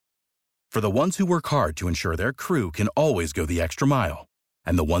For the ones who work hard to ensure their crew can always go the extra mile,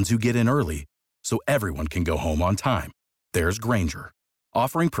 and the ones who get in early so everyone can go home on time, there's Grainger,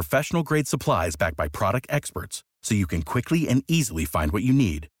 offering professional-grade supplies backed by product experts so you can quickly and easily find what you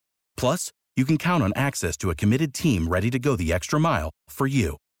need. Plus, you can count on access to a committed team ready to go the extra mile for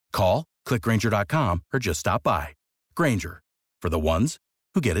you. Call, click Grainger.com, or just stop by. Grainger, for the ones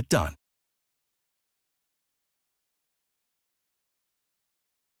who get it done.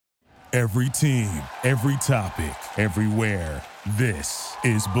 Every team, every topic, everywhere. This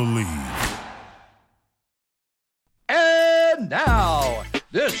is Believe. And now,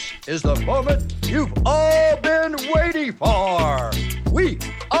 this is the moment you've all been waiting for. We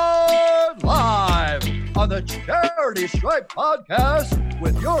are live on the Charity Stripe podcast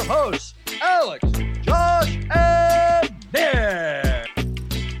with your hosts, Alex, Josh, and Nick.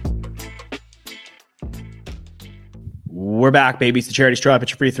 We're back, baby. It's the Charity Stripe.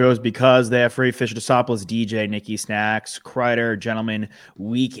 It's your free throws because they have free. Fisher DeSopoulos, DJ, Nikki Snacks, Kreider. Gentlemen,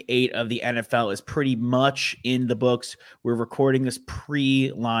 week 8 of the NFL is pretty much in the books. We're recording this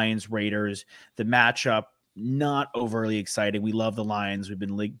pre-Lions Raiders. The matchup, not overly exciting. We love the Lions. We've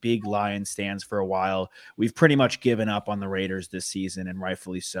been big Lions stands for a while. We've pretty much given up on the Raiders this season, and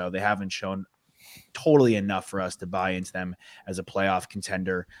rightfully so. They haven't shown totally enough for us to buy into them as a playoff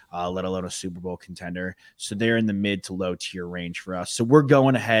contender, let alone a Super Bowl contender. So they're in the mid to low tier range for us. So we're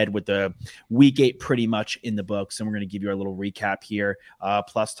going ahead with the week 8 pretty much in the books, and we're going to give you our little recap here,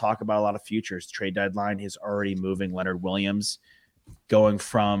 plus talk about a lot of futures. Trade deadline is already moving. Leonard Williams going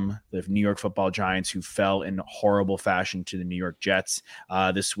from the New York Football Giants, who fell in horrible fashion to the New York Jets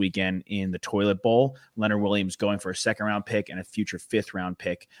this weekend in the Toilet Bowl. Leonard Williams going for a second-round pick and a future fifth-round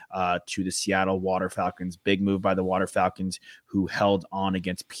pick to the Seattle Water Falcons. Big move by the Water Falcons, who held on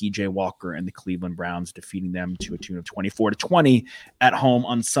against P.J. Walker and the Cleveland Browns, defeating them to a tune of 24-20 at home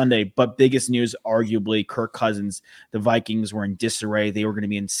on Sunday. But biggest news, arguably, Kirk Cousins. The Vikings were in disarray. They were going to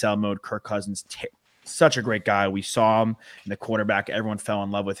be in sell mode. Kirk Cousins such a great guy. We saw him in the quarterback. Everyone fell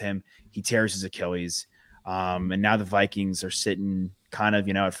in love with him. He tears his Achilles. And now the Vikings are sitting kind of,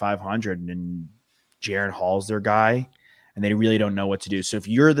 at 500, and Jaron Hall's their guy, and they really don't know what to do. So if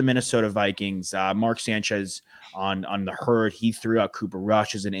you're the Minnesota Vikings, Mark Sanchez on the herd, he threw out Cooper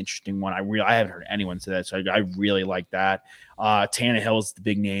Rush as an interesting one. I haven't heard anyone say that, so I really like that. Tannehill's the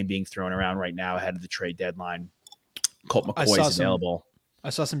big name being thrown around right now ahead of the trade deadline. Colt McCoy is available. I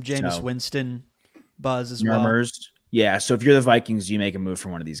saw some Jameis Winston buzz as murmurs. Well. Yeah, so if you're the Vikings, do you make a move for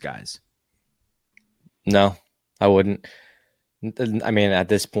one of these guys? No, I wouldn't. I mean, at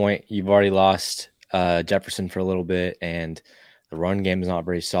this point, you've already lost Jefferson for a little bit, and the run game is not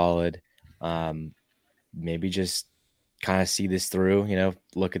very solid. Maybe just kind of see this through,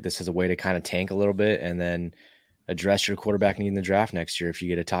 look at this as a way to kind of tank a little bit and then address your quarterback need in the draft next year if you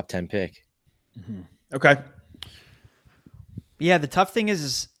get a top 10 pick. Mm-hmm. Okay. Yeah, the tough thing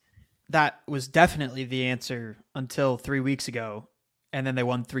is that was definitely the answer until 3 weeks ago, and then they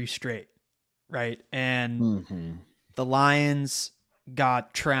won 3 straight, right? And the Lions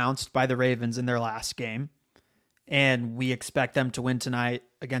got trounced by the Ravens in their last game, and we expect them to win tonight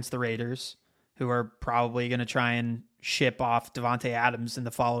against the Raiders, who are probably going to try and ship off Devontae Adams in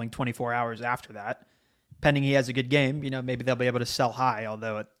the following 24 hours after that. Pending he has a good game, maybe they'll be able to sell high,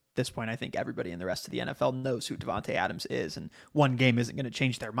 although at this point, I think everybody in the rest of the NFL knows who Devontae Adams is, and one game isn't going to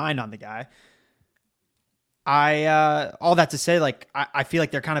change their mind on the guy. All that to say, I feel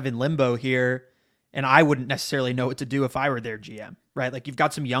like they're kind of in limbo here, and I wouldn't necessarily know what to do if I were their GM, right? Like, you've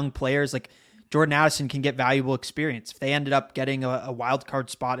got some young players, like Jordan Addison can get valuable experience. If they ended up getting a wild card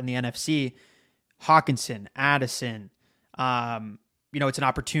spot in the NFC, Hawkinson, Addison, it's an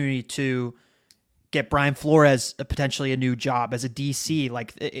opportunity to get Brian Flores potentially a new job as a DC.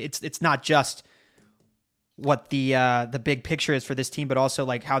 Like, it's not just what the big picture is for this team, but also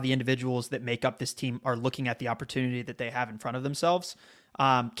like how the individuals that make up this team are looking at the opportunity that they have in front of themselves.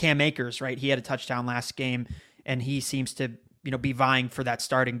 Cam Akers, right? He had a touchdown last game, and he seems to be vying for that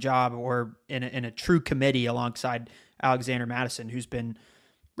starting job or in a true committee alongside Alexander Mattison, who's been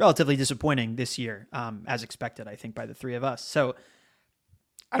relatively disappointing this year, as expected, I think, by the three of us. So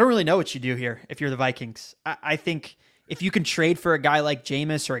I don't really know what you do here if you're the Vikings. I think if you can trade for a guy like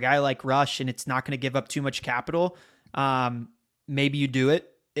Jameis or a guy like Rush and it's not going to give up too much capital, maybe you do it.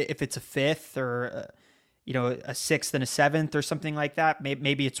 If it's a 5th or a 6th and a 7th or something like that,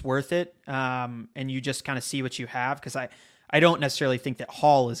 maybe it's worth it. And you just kind of see what you have, because I don't necessarily think that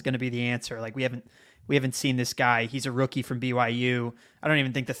Hall is going to be the answer. Like, we haven't seen this guy. He's a rookie from BYU. I don't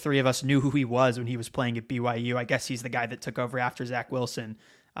even think the three of us knew who he was when he was playing at BYU. I guess he's the guy that took over after Zach Wilson.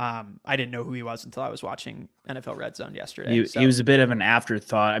 I didn't know who he was until I was watching NFL Red Zone yesterday. He was a bit of an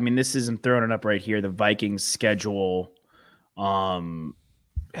afterthought. I mean, this isn't throwing it up right here. The Vikings schedule,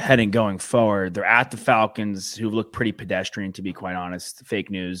 heading going forward, they're at the Falcons, who look pretty pedestrian, to be quite honest.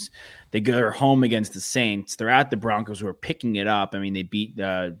 Fake news. They're home against the Saints. They're at the Broncos, who are picking it up. I mean, they beat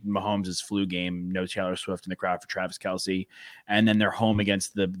Mahomes' flu game. No Taylor Swift in the crowd for Travis Kelce. And then they're home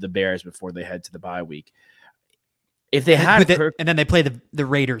against the Bears before they head to the bye week. If they had and then they play the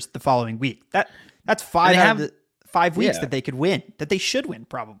Raiders the following week. That's 5 out of the 5 weeks that they could win, that they should win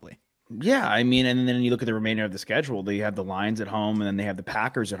probably. Yeah, I mean, and then you look at the remainder of the schedule. They have the Lions at home, and then they have the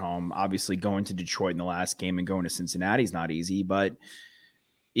Packers at home. Obviously, going to Detroit in the last game and going to Cincinnati is not easy. But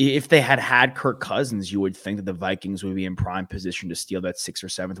if they had Kirk Cousins, you would think that the Vikings would be in prime position to steal that 6th or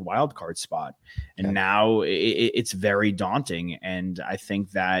 7th wild card spot. And now it's very daunting. And I think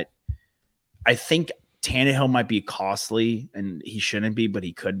Tannehill might be costly, and he shouldn't be, but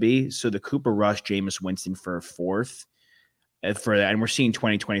he could be. So the Cooper Rush, Jameis Winston for a 4th. For that, and we're seeing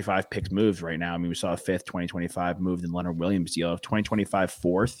 2025 picks moves right now. I mean, we saw a 5th 2025 moved in Leonard Williams deal. 2025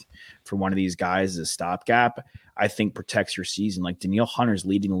 4th for one of these guys is a stopgap. I think protects your season. Like Danielle Hunter's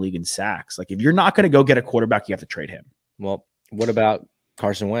leading the league in sacks. Like if you're not going to go get a quarterback, you have to trade him. Well, what about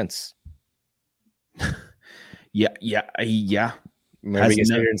Carson Wentz? Yeah. Maybe we can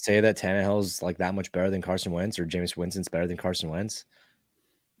sit here and say that Tannehill's like that much better than Carson Wentz, or Jameis Winston's better than Carson Wentz.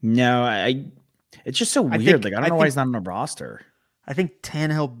 No, it's just so weird. I don't know why he's not on a roster. I think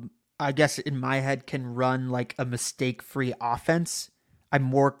Tannehill, I guess in my head, can run like a mistake-free offense. I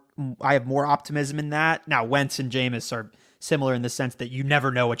have more optimism in that. Now, Wentz and Jameis are similar in the sense that you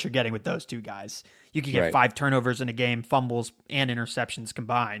never know what you're getting with those two guys. You could get 5 turnovers in a game, fumbles and interceptions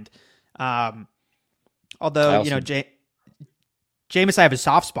combined. Although, Jameis I have a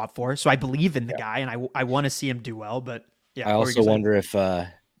soft spot for, so I believe in the guy, and I want to see him do well. But yeah, I also wonder if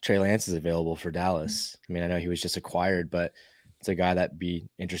Trey Lance is available for Dallas. I mean, I know he was just acquired, but it's a guy that'd be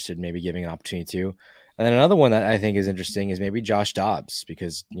interested in maybe giving an opportunity to. And then another one that I think is interesting is maybe Josh Dobbs,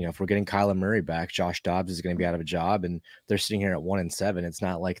 because, if we're getting Kyler Murray back, Josh Dobbs is going to be out of a job, and they're sitting here at 1-7. It's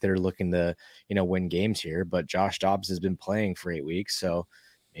not like they're looking to, win games here, but Josh Dobbs has been playing for 8 weeks. So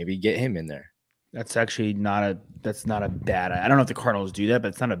maybe get him in there. That's actually not a bad, I don't know if the Cardinals do that, but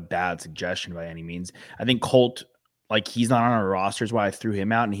it's not a bad suggestion by any means. I think Colt, he's not on our roster is why I threw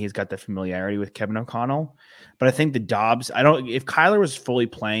him out, and he's got the familiarity with Kevin O'Connell. But I think the Dobbs, if Kyler was fully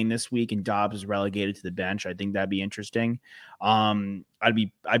playing this week and Dobbs is relegated to the bench, I think that'd be interesting. I'd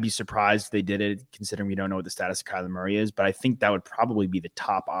be surprised if they did it, considering we don't know what the status of Kyler Murray is. But I think that would probably be the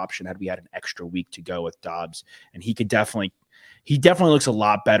top option had we had an extra week to go with Dobbs. And he definitely looks a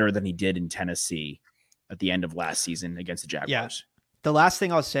lot better than he did in Tennessee at the end of last season against the Jaguars. Yeah. The last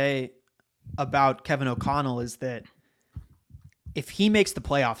thing I'll say about Kevin O'Connell is that if he makes the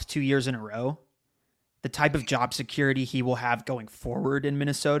playoffs 2 years in a row, the type of job security he will have going forward in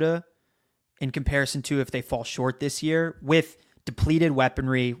Minnesota in comparison to if they fall short this year with depleted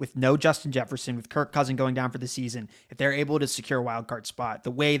weaponry, with no Justin Jefferson, with Kirk Cousins going down for the season, if they're able to secure a wild card spot,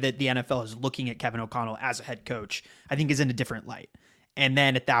 the way that the NFL is looking at Kevin O'Connell as a head coach, I think is in a different light. And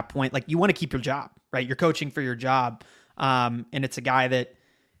then at that point, you want to keep your job, right? You're coaching for your job. And it's a guy that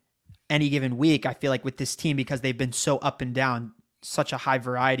any given week, I feel like with this team, because they've been so up and down, such a high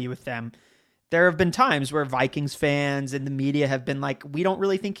variety with them, there have been times where Vikings fans and the media have been like, we don't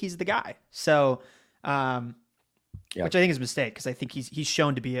really think he's the guy. So, which I think is a mistake, because I think he's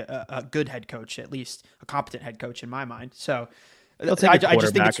shown to be a good head coach, at least a competent head coach in my mind. So they'll take a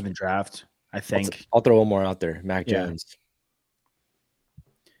quarterback in the draft, I think. I'll throw one more out there. Mac Jones.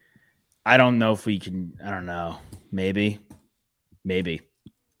 I don't know if we can. I don't know. Maybe. These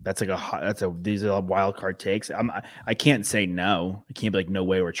are wild card takes. I can't say no. I can't be like, no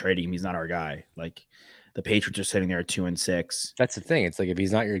way we're trading him. He's not our guy. Like the Patriots are sitting there at 2-6. That's the thing. It's like, if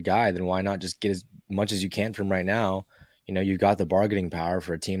he's not your guy, then why not just get as much as you can from right now? You've got the bargaining power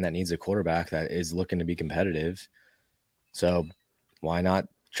for a team that needs a quarterback that is looking to be competitive. So why not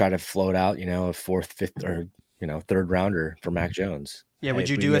try to float out, a 4th, 5th, or 3rd rounder for Mac Jones? Yeah. Would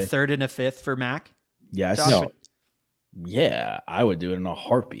you do a 3rd and a 5th for Mac? Yes. No. Yeah, I would do it in a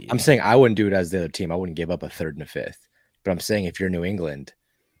heartbeat. I'm saying I wouldn't do it as the other team. I wouldn't give up a 3rd and a 5th. But I'm saying if you're New England,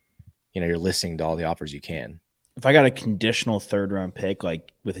 you're listening to all the offers you can. If I got a conditional 3rd round pick,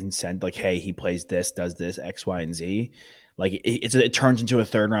 with incentive, hey, he plays this, does this, X, Y, and Z, it turns into a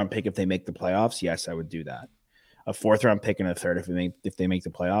 3rd round pick if they make the playoffs. Yes, I would do that. A 4th round pick and a 3rd if they make the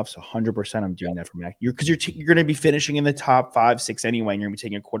playoffs. 100%, I'm doing that for Mac. Because you're going to be finishing in the top 5, 6 anyway, and you're going to be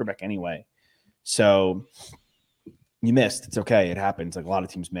taking a quarterback anyway. So You missed. It's okay. It happens. Like a lot of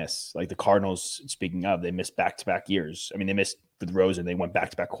teams miss. Like the Cardinals, speaking of, they missed back-to-back years. I mean, they missed with Rosen. They went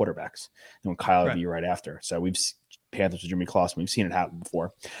back-to-back quarterbacks. And when Kyle the year right after. So Panthers with Jimmy Clausen. We've seen it happen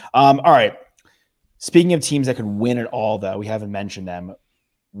before. All right. Speaking of teams that could win it all, though, we haven't mentioned them.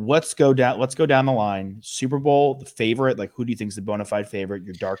 Let's go down the line. Super Bowl, the favorite. Like, who do you think is the bona fide favorite?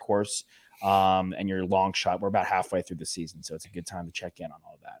 Your dark horse, and your long shot. We're about halfway through the season, so it's a good time to check in on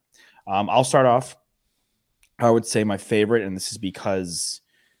all of that. I'll start off. I would say my favorite, and this is because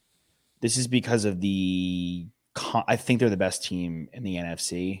of I think they're the best team in the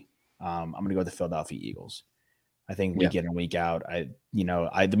NFC. I'm going to go with the Philadelphia Eagles. I think week in and week out,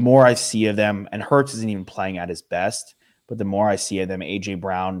 the more I see of them, and Hurts isn't even playing at his best, but the more I see of them, AJ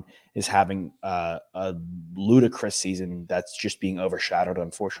Brown is having a ludicrous season that's just being overshadowed,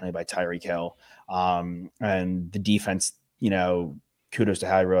 unfortunately, by Tyreek Hill. And the defense, kudos to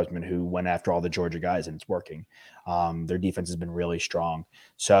Howie Roseman, who went after all the Georgia guys, and it's working. Their defense has been really strong.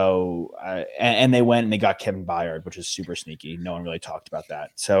 So, and they went and they got Kevin Byard, which is super sneaky. No one really talked about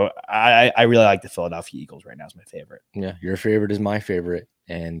that. So I really like the Philadelphia Eagles right now as my favorite. Yeah, your favorite is my favorite.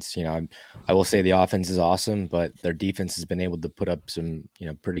 And, I will say the offense is awesome, but their defense has been able to put up some,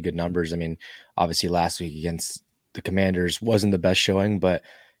 pretty good numbers. I mean, obviously last week against the Commanders wasn't the best showing, but,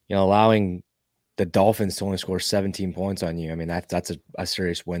 allowing the Dolphins to only score 17 points on you. I mean, that's a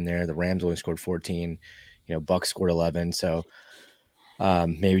serious win there. The Rams only scored 14, Bucks scored 11. So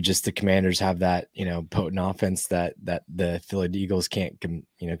maybe just the Commanders have that, potent offense that the Philadelphia Eagles can't,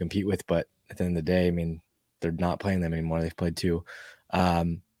 compete with. But at the end of the day, I mean, they're not playing them anymore. They've played two. Yeah,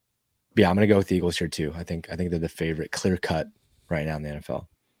 I'm going to go with the Eagles here too. I think they're the favorite, clear cut right now in the NFL.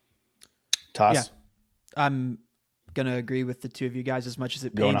 Toss. Yeah. I'm going to agree with the two of you guys as much as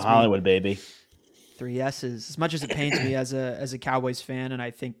it pains me. Going to Hollywood, baby. 3 S's. As much as it pains me as a Cowboys fan, and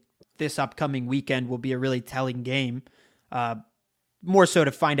I think this upcoming weekend will be a really telling game, more so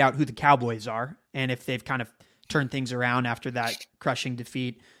to find out who the Cowboys are and if they've kind of turned things around after that crushing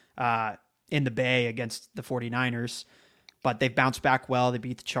defeat in the Bay against the 49ers. But they've bounced back well. They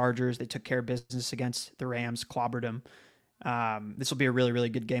beat the Chargers. They took care of business against the Rams, clobbered them. This will be a really, really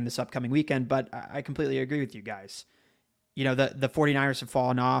good game this upcoming weekend, but I completely agree with you guys. The 49ers have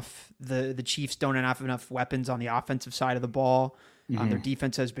fallen off. The Chiefs don't have enough weapons on the offensive side of the ball. Mm-hmm. Their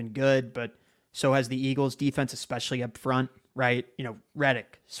defense has been good, but so has the Eagles' defense, especially up front, right?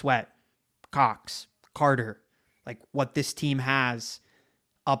 Reddick, Sweat, Cox, Carter. Like, what this team has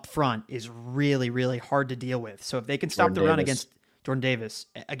up front is really, really hard to deal with. So if they can stop the run against Jordan Davis,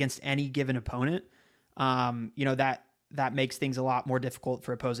 against any given opponent, that makes things a lot more difficult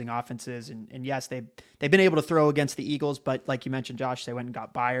for opposing offenses. And yes, they've been able to throw against the Eagles, but like you mentioned, Josh, they went and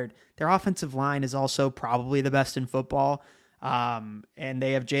got Byard. Their offensive line is also probably the best in football. And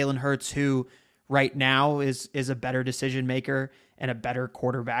they have Jalen Hurts, who right now is a better decision maker and a better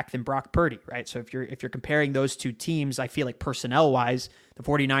quarterback than Brock Purdy, right? So if you're comparing those two teams, I feel like personnel-wise, the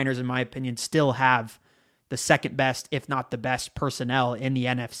 49ers, in my opinion, still have the second best, if not the best personnel in the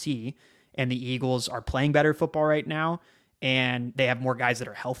NFC. And the Eagles are playing better football right now, and they have more guys that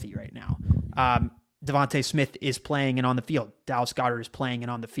are healthy right now. Devontae Smith is playing and on the field. Dallas Goedert is playing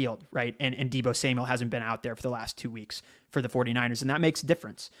and on the field, right? And Deebo Samuel hasn't been out there for the last 2 weeks for the 49ers, and that makes a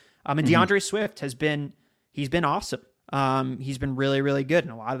difference. And DeAndre Swift he's been awesome. He's been really, really good,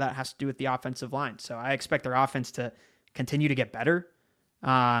 and a lot of that has to do with the offensive line. So I expect their offense to continue to get better.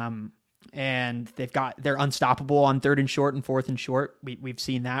 And they're unstoppable on 3rd and short and 4th and short. We've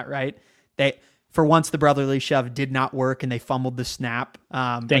seen that, right? For once, the brotherly shove did not work, and they fumbled the snap.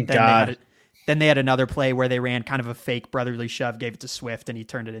 Thank God. Then they had another play where they ran kind of a fake brotherly shove, gave it to Swift, and he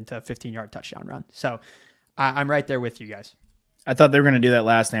turned it into a 15-yard touchdown run. So I'm right there with you guys. I thought they were going to do that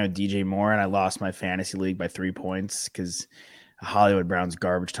last night with DJ Moore, and I lost my fantasy league by 3 points because Hollywood Brown's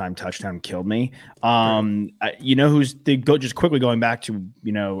garbage time touchdown killed me. Just quickly going back to,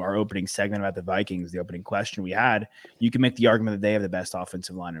 our opening segment about the Vikings, the opening question we had, you can make the argument that they have the best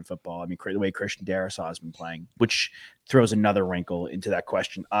offensive line in football. I mean, the way Christian Darrisaw has been playing, which throws another wrinkle into that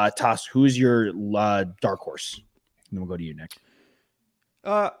question. Toss, who's your dark horse? And then we'll go to you, Nick.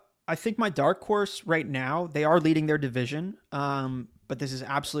 I think my dark horse right now, they are leading their division, but this is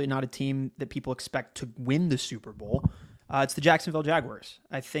absolutely not a team that people expect to win the Super Bowl. It's the Jacksonville Jaguars.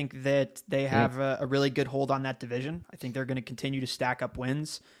 I think that they have a really good hold on that division. I think they're going to continue to stack up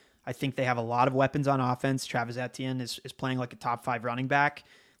wins. I think they have a lot of weapons on offense. Travis Etienne is playing like a top 5 running back.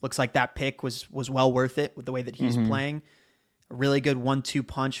 Looks like that pick was well worth it with the way that he's playing. A really good 1-2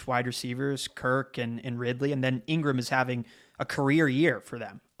 punch wide receivers, Kirk and Ridley. And then Ingram is having a career year for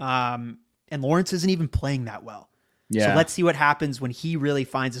them. And Lawrence isn't even playing that well. Yeah. So let's see what happens when he really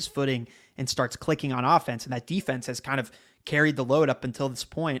finds his footing and starts clicking on offense. And that defense has kind of carried the load up until this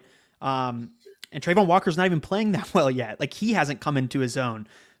point. And Trayvon Walker's not even playing that well yet. Like, he hasn't come into his own.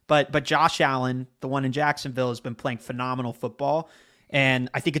 But Josh Allen, the one in Jacksonville, has been playing phenomenal football. And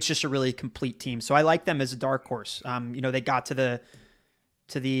I think it's just a really complete team. So I like them as a dark horse. They got to the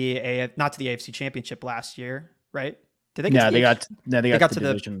not to the AFC Championship last year, right? Did they get they got to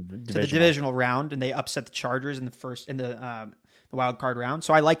the divisional round, and they upset the Chargers in the wild card round.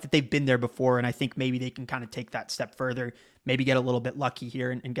 So I like that they've been there before, and I think maybe they can kind of take that step further, maybe get a little bit lucky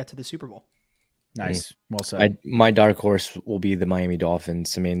here and get to the Super Bowl. Nice. Well said. My dark horse will be the Miami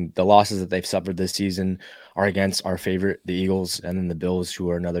Dolphins. I mean, the losses that they've suffered this season are against our favorite, the Eagles, and then the Bills, who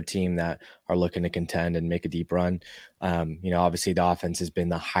are another team that are looking to contend and make a deep run. Obviously the offense has been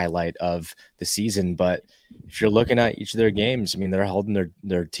the highlight of the season, but if you're looking at each of their games, I mean, they're holding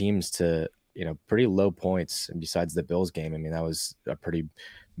their teams to, pretty low points. And besides the Bills game, I mean, that was a pretty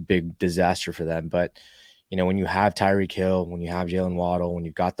big disaster for them. But when you have Tyreek Hill, when you have Jalen Waddle, when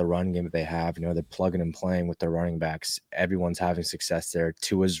you've got the run game that they have, they're plugging and playing with their running backs. Everyone's having success there.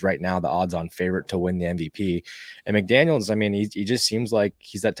 Tua's right now the odds-on favorite to win the MVP. And McDaniels, I mean, he just seems like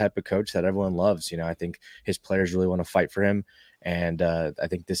he's that type of coach that everyone loves. I think his players really want to fight for him. And I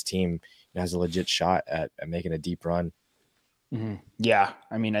think this team has a legit shot at making a deep run. Mm-hmm. Yeah.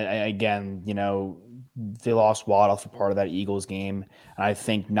 I mean, again, they lost Waddle for part of that Eagles game. And I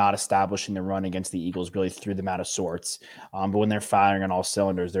think not establishing the run against the Eagles really threw them out of sorts. But when they're firing on all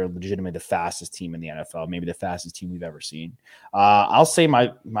cylinders, they're legitimately the fastest team in the NFL, maybe the fastest team we've ever seen. I'll say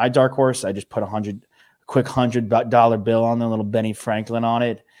my dark horse, I just put a quick $100 bill on the little Benny Franklin on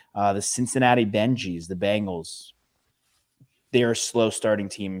it. The Cincinnati Benjis, the Bengals. They're a slow starting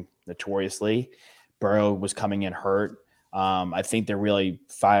team notoriously. Burrow was coming in hurt. I think they're really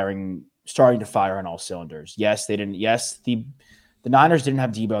starting to fire on all cylinders. Yes, they didn't. Yes, the Niners didn't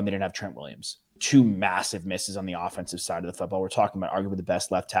have Debo and they didn't have Trent Williams. Two massive misses on the offensive side of the football. We're talking about arguably the best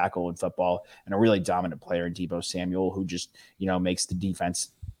left tackle in football and a really dominant player in Debo Samuel, who just makes the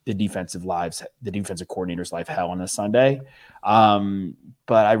defensive coordinator's life hell on a Sunday.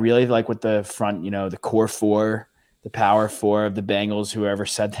 But I really like what the front, the core four, the power four of the Bengals, whoever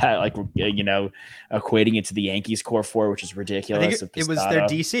said that, equating it to the Yankees core four, which is ridiculous. I think it was their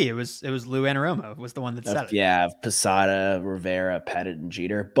DC. It was Lou Anarumo was the one that said it. Yeah, Posada, Rivera, Pettit, and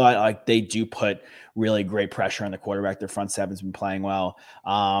Jeter. But they do put really great pressure on the quarterback. Their front seven's been playing well.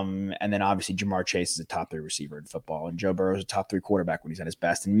 And then obviously Jamar Chase is a top 3 receiver in football, and Joe Burrow is a top 3 quarterback when he's at his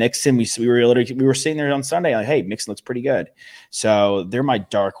best. And Mixon, we were sitting there on Sunday like, hey, Mixon looks pretty good. So they're my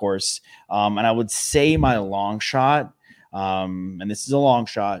dark horse. And I would say my long shot, and this is a long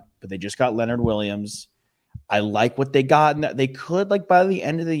shot, but they just got Leonard Williams. I like what they got, and they could, by the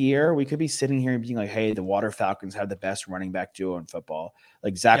end of the year, we could be sitting here and being like, hey, the Water Falcons have the best running back duo in football.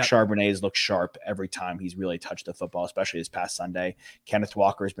 Zach Charbonnet has looked sharp every time he's really touched the football, especially this past Sunday. Kenneth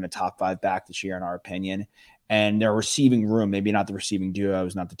Walker has been a top 5 back this year, in our opinion. And their receiving room, maybe not the receiving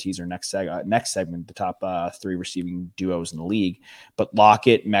duos, not the teaser next segment, the top 3 receiving duos in the league. But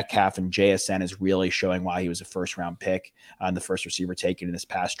Lockett, Metcalf, and JSN is really showing why he was a first-round pick and the first receiver taken in this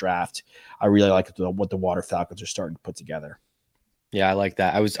past draft. I really like what the Water Falcons are starting to put together. Yeah, I like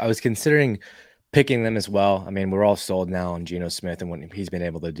that. I was considering picking them as well. I mean, we're all sold now on Geno Smith and what he's been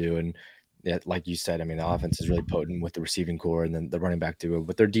able to do. And yeah, like you said, I mean, the offense is really potent with the receiving core and then the running back duo,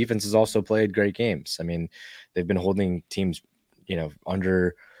 but their defense has also played great games. I mean, they've been holding teams,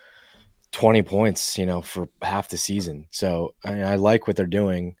 under 20 points, for half the season. So I like what they're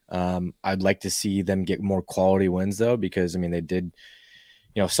doing. I'd like to see them get more quality wins though, because I mean, they did,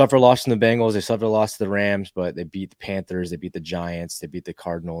 suffer loss from the Bengals. They suffered loss to the Rams, but they beat the Panthers. They beat the Giants. They beat the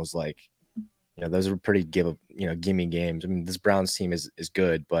Cardinals. Those are pretty gimme games. I mean, this Browns team is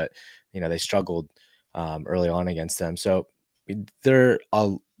good, but they struggled early on against them. So they're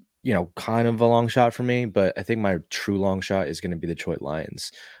kind of a long shot for me, but I think my true long shot is going to be the Detroit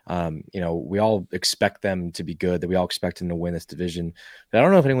Lions. We all expect them to be good, that we all expect them to win this division, but I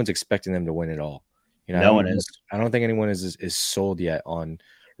don't know if anyone's expecting them to win it all. No one is. I don't think anyone is sold yet on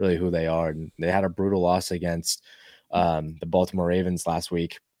really who they are. And they had a brutal loss against the Baltimore Ravens last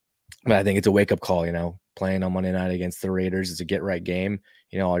week. But I think it's a wake-up call, playing on Monday night against the Raiders is a get-right game.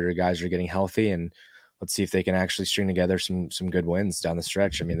 All your guys are getting healthy, and let's see if they can actually string together some good wins down the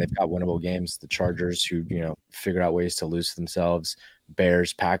stretch. I mean, they've got winnable games. The Chargers, who, figured out ways to lose themselves.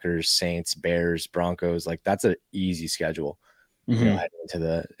 Bears, Packers, Saints, Bears, Broncos. That's an easy schedule, heading into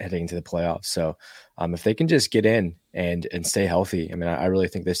the playoffs. So if they can just get in and stay healthy, I mean, I really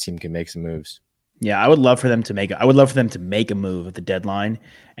think this team can make some moves. Yeah, I would love for them to make a move at the deadline.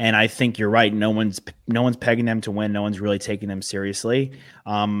 And I think you're right. No one's pegging them to win. No one's really taking them seriously.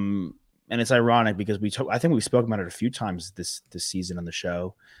 And it's ironic because I think we've spoken about it a few times this season on the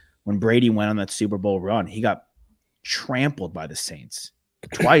show. When Brady went on that Super Bowl run, he got trampled by the Saints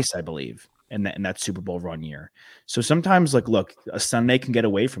twice, I believe, in that Super Bowl run year. So sometimes, like, look, a Sunday can get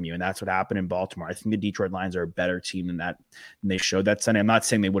away from you, and that's what happened in Baltimore. I think the Detroit Lions are a better team than that, and they showed that Sunday. I'm not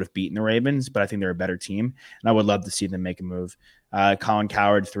saying they would have beaten the Ravens, but I think they're a better team, and I would love to see them make a move. Colin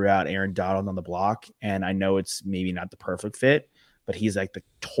Cowherd threw out Aaron Donald on the block, and I know it's maybe not the perfect fit, but he's like the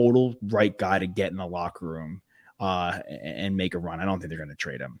total right guy to get in the locker room and make a run. I don't think they're going to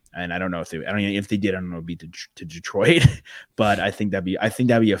trade him, and I don't know if they did. I don't know if it'd be to Detroit, but I think that'd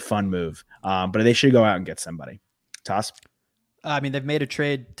be a fun move. But they should go out and get somebody. Toss. I mean, they've made a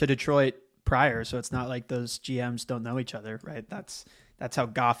trade to Detroit prior, so it's not like those GMs don't know each other, right? That's how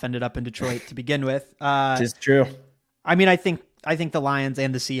Goff ended up in Detroit to begin with. It's true. I mean, I think the Lions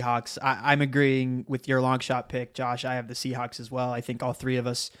and the Seahawks. I'm agreeing with your long shot pick, Josh. I have the Seahawks as well. I think all three of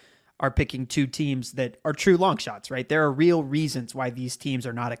us are picking two teams that are true long shots, right? There are real reasons why these teams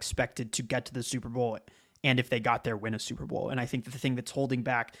are not expected to get to the Super Bowl, and if they got there, win a Super Bowl. And I think that the thing that's holding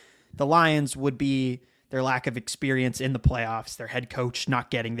back the Lions would be their lack of experience in the playoffs, their head coach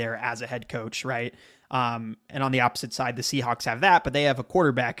not getting there as a head coach, right? And on the opposite side, the Seahawks have that, but they have a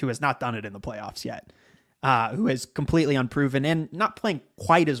quarterback who has not done it in the playoffs yet, who is completely unproven and not playing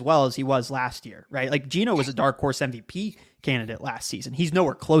quite as well as he was last year, right? Like Geno was a dark horse MVP candidate last season. He's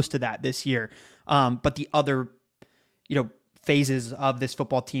nowhere close to that this year. But the other, phases of this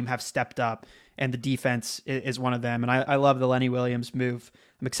football team have stepped up, and the defense is one of them. And I love the Lenny Williams move.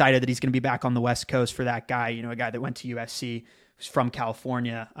 I'm excited that he's going to be back on the West Coast for that guy, a guy that went to USC, who's from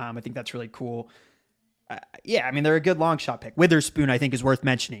California. I think that's really cool. I mean, they're a good long shot pick. Witherspoon, I think, is worth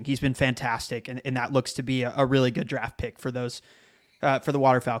mentioning. He's been fantastic, and that looks to be a really good draft pick for those for the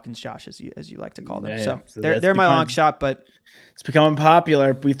Water Falcons, Josh, as you like to call them. Yeah. So they're my long shot, but it's becoming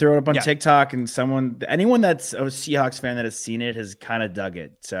popular. We throw it up on TikTok, and anyone that's a Seahawks fan that has seen it has kind of dug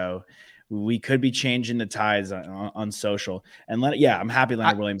it. So we could be changing the tides on social. And I'm happy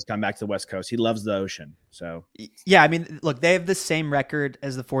Leonard Williams come back to the West Coast. He loves the ocean. So I mean, look, they have the same record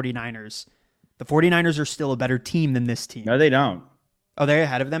as the 49ers. The 49ers are still a better team than this team. No, they don't. Oh, they're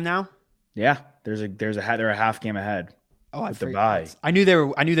ahead of them now? Yeah, they're a half game ahead. Oh, I forgot. I knew they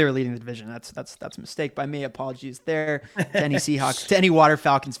were leading the division. That's a mistake by me. Apologies there to any Seahawks, to any Water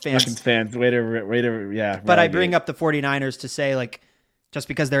Falcons fans. But I bring up the 49ers to say, like, just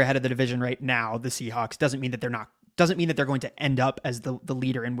because they're ahead of the division right now, the Seahawks doesn't mean that they're going to end up as the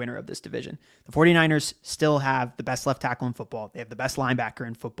leader and winner of this division. The 49ers still have the best left tackle in football. They have the best linebacker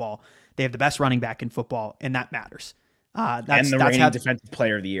in football. They have the best running back in football, and that matters. That's the reigning defensive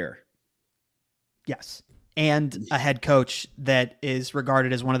player of the year. Yes. And a head coach that is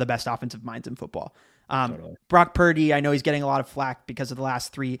regarded as one of the best offensive minds in football. Totally. Brock Purdy, I know he's getting a lot of flack because of the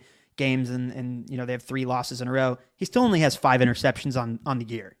last 3 games and they have 3 losses in a row. He still only has 5 interceptions on the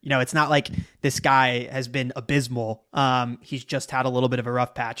year. It's not like this guy has been abysmal. He's just had a little bit of a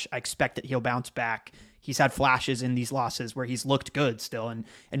rough patch. I expect that he'll bounce back. He's had flashes in these losses where he's looked good still and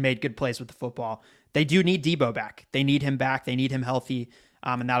made good plays with the football. They do need Debo back. They need him back. They need him healthy.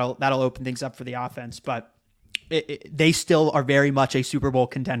 And that'll open things up for the offense. But they still are very much a Super Bowl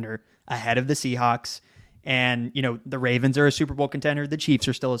contender ahead of the Seahawks. And, the Ravens are a Super Bowl contender. The Chiefs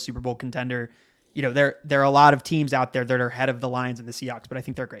are still a Super Bowl contender. There are a lot of teams out there that are ahead of the Lions and the Seahawks, but I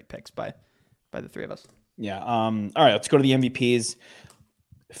think they're great picks by the 3 of us. Yeah. All right, let's go to the MVPs.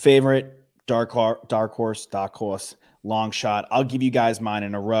 Favorite, dark horse, long shot. I'll give you guys mine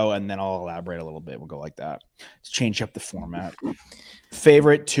in a row, and then I'll elaborate a little bit. We'll go like that. Let's change up the format.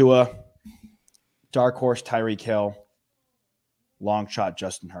 Favorite, Tua. Dark horse, Tyreek Hill. Long shot,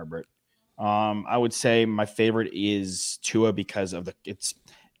 Justin Herbert. I would say my favorite is Tua because it's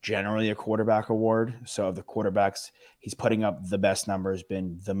generally a quarterback award. So of the quarterbacks, he's putting up the best numbers,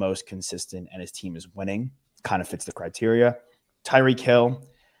 been the most consistent, and his team is winning. Kind of fits the criteria. Tyreek Hill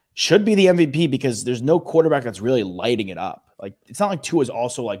should be the MVP because there's no quarterback that's really lighting it up. Like, it's not like Tua is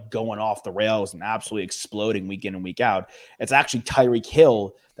also like going off the rails and absolutely exploding week in and week out. It's actually Tyreek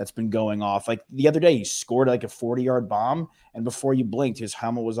Hill that's been going off. Like the other day, he scored like a 40-yard bomb, and before you blinked, his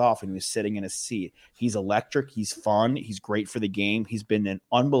helmet was off and he was sitting in his seat. He's electric. He's fun. He's great for the game. He's been an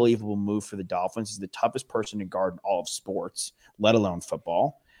unbelievable move for the Dolphins. He's the toughest person to guard in all of sports, let alone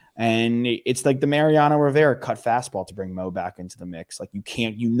football. And it's like the Mariano Rivera cut fastball to bring Mo back into the mix. Like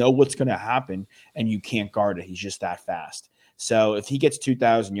you know what's going to happen and you can't guard it. He's just that fast. So if he gets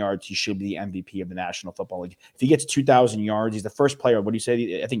 2,000 yards, he should be the MVP of the National Football League. If he gets 2,000 yards, he's the first player. What do you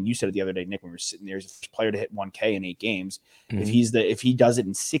say? I think you said it the other day, Nick, when we were sitting there. He's the first player to hit 1K in 8 games. Mm-hmm. If he does it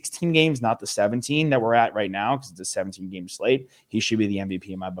in 16 games, not the 17 that we're at right now, because it's a 17-game slate, he should be the MVP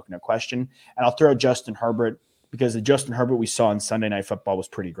in my book, no question. And I'll throw out Justin Herbert, because the Justin Herbert we saw in Sunday Night Football was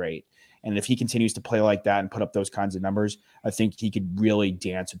pretty great. And if he continues to play like that and put up those kinds of numbers, I think he could really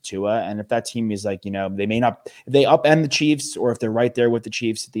dance with Tua. And if that team is like, they may not, if they upend the Chiefs, or if they're right there with the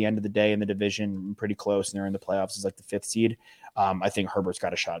Chiefs at the end of the day in the division, pretty close, and they're in the playoffs as like the 5th seed, I think Herbert's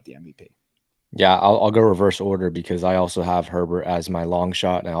got a shot at the MVP. Yeah, I'll go reverse order, because I also have Herbert as my long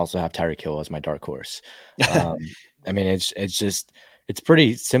shot, and I also have Tyreek Hill as my dark horse. I mean, it's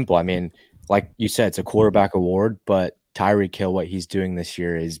pretty simple. I mean, like you said, it's a quarterback award, but Tyreek Hill, what he's doing this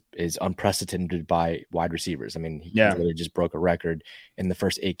year is unprecedented by wide receivers. I mean, he literally just broke a record in the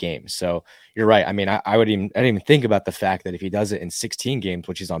first 8 games. So you're right. I mean, I didn't even think about the fact that if he does it in 16 games,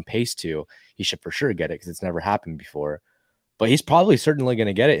 which he's on pace to, he should for sure get it, because it's never happened before. But he's probably certainly going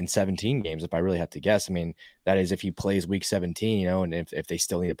to get it in 17 games, if I really have to guess. I mean, that is if he plays week 17, and if they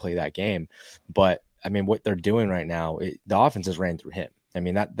still need to play that game. But I mean, what they're doing right now, the offense is ran through him. I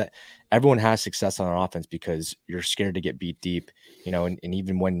mean, that everyone has success on an offense because you're scared to get beat deep, and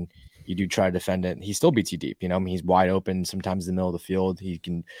even when you do try to defend it, he still beats you deep. I mean, he's wide open sometimes in the middle of the field. He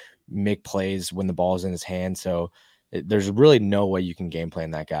can make plays when the ball's in his hand. So there's really no way you can game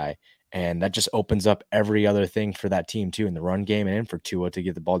plan that guy. And that just opens up every other thing for that team too, in the run game and for Tua to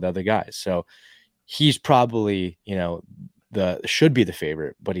get the ball to other guys. So he's probably, should be the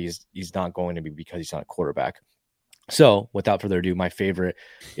favorite, but he's not going to be, because he's not a quarterback. So without further ado, my favorite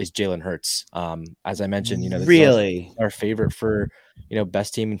is Jalen Hurts. As I mentioned, this really is our favorite for,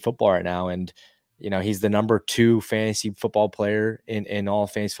 best team in football right now. And, he's the number 2 fantasy football player in all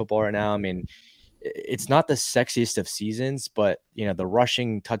fantasy football right now. I mean, it's not the sexiest of seasons, but the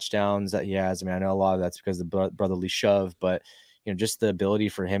rushing touchdowns that he has. I mean, I know a lot of that's because of the brotherly shove, but just the ability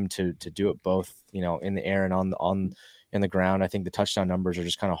for him to do it both, in the air and in the ground. I think the touchdown numbers are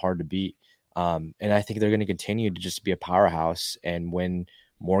just kind of hard to beat. And I think they're going to continue to just be a powerhouse and win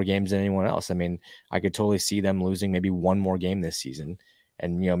more games than anyone else. I mean, I could totally see them losing maybe one more game this season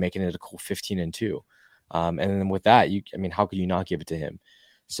and, making it a cool 15-2. And then with that, how could you not give it to him?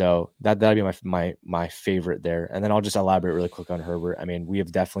 So that'd be my favorite there. And then I'll just elaborate really quick on Herbert. I mean, we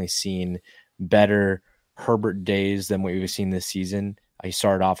have definitely seen better Herbert days than what we've seen this season. He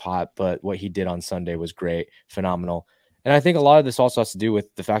started off hot, but what he did on Sunday was great, phenomenal. And I think a lot of this also has to do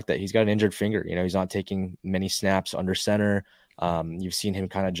with the fact that he's got an injured finger. He's not taking many snaps under center. You've seen him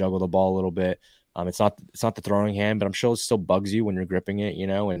kind of juggle the ball a little bit. It's not the throwing hand, but I'm sure it still bugs you when you're gripping it,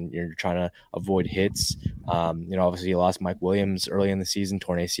 and you're trying to avoid hits. Obviously you lost Mike Williams early in the season,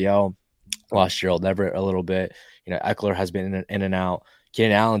 torn ACL, lost Gerald Everett a little bit. Eckler has been in and out.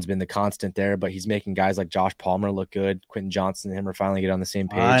 Keenan Allen's been the constant there, but he's making guys like Josh Palmer look good. Quentin Johnson and him are finally get on the same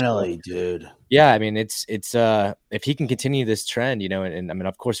page. Finally, dude. Yeah, I mean, it's if he can continue this trend, and I mean,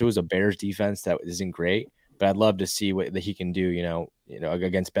 of course, it was a Bears defense that isn't great, but I'd love to see what that he can do,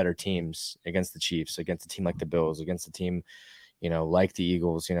 against better teams, against the Chiefs, against a team like the Bills, against a team, like the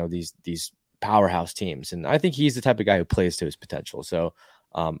Eagles, these powerhouse teams. And I think he's the type of guy who plays to his potential. So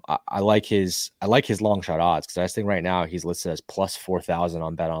I like his long shot odds, because I think right now he's listed as plus 4,000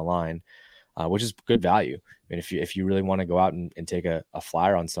 on Bet Online, which is good value. I mean, if you really want to go out and take a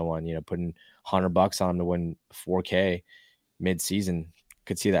flyer on someone, putting $100 on him to win 4K mid-season,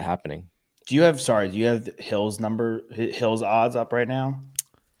 could see that happening. Do you have Hill's odds up right now?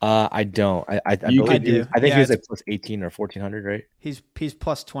 I don't. I do. I think he's like plus 18 or 1,400, right? He's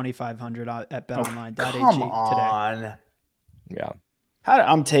plus 2,500 at BetOnline. Come on. Today. Yeah.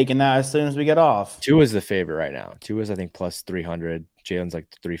 I'm taking that as soon as we get off. Tua is the favorite right now. Tua is, I think, plus 300. Jalen's like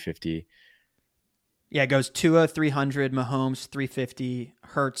 350. Yeah, it goes Tua 300, Mahomes 350,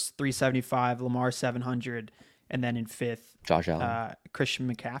 Hurts 375, Lamar 700, and then in 5th, Josh Allen,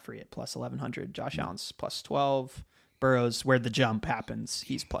 Christian McCaffrey at plus 1,100. Josh Allen's plus 12. Burrow's where the jump happens.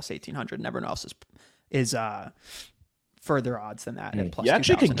 He's plus 1,800. And everyone else is further odds than that. At plus you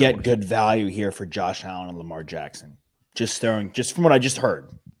actually could get good value here for Josh Allen and Lamar Jackson. Just from what I just heard.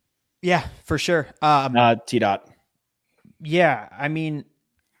 Yeah, for sure. T-Dot. Yeah, I mean,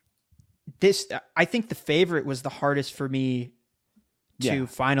 I think the favorite was the hardest for me to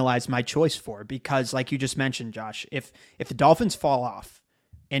finalize my choice for, because like you just mentioned, Josh, if the Dolphins fall off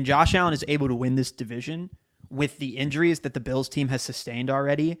and Josh Allen is able to win this division with the injuries that the Bills team has sustained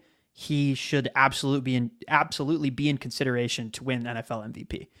already, he should absolutely be in consideration to win NFL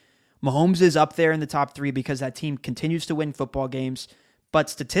MVP. Mahomes is up there in the top 3 because that team continues to win football games,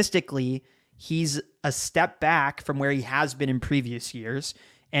 but statistically, he's a step back from where he has been in previous years,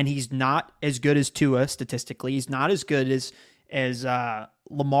 and he's not as good as Tua statistically. He's not as good as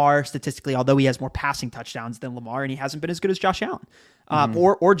Lamar statistically, although he has more passing touchdowns than Lamar, and he hasn't been as good as Josh Allen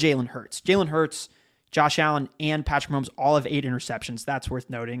or Jalen Hurts. Jalen Hurts, Josh Allen, and Patrick Mahomes all have 8 interceptions. That's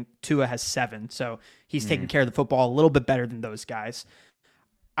worth noting. Tua has 7, so he's taking care of the football a little bit better than those guys.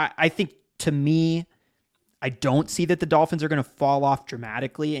 I think, to me, I don't see that the Dolphins are going to fall off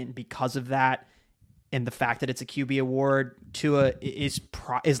dramatically, and because of that, and the fact that it's a QB award, Tua is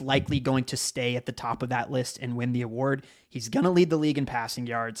likely going to stay at the top of that list and win the award. He's going to lead the league in passing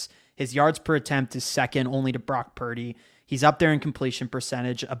yards. His yards per attempt is second only to Brock Purdy. He's up there in completion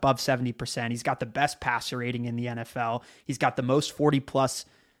percentage, above 70%. He's got the best passer rating in the NFL. He's got the most 40-plus.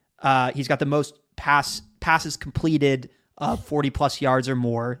 He's got the most passes completed of 40-plus yards or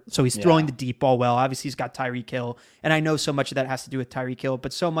more. So he's throwing the deep ball well. Obviously, he's got Tyreek Hill. And I know so much of that has to do with Tyreek Hill,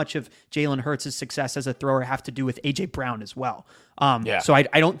 but so much of Jalen Hurts' success as a thrower have to do with A.J. Brown as well. So I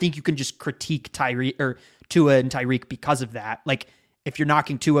don't think you can just critique Tyreek or Tua and Tyreek because of that. Like, if you're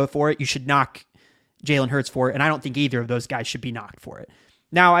knocking Tua for it, you should knock Jalen Hurts for it. And I don't think either of those guys should be knocked for it.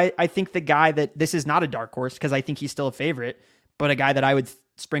 Now, I think the guy that this is not a dark horse because I think he's still a favorite, but a guy that I would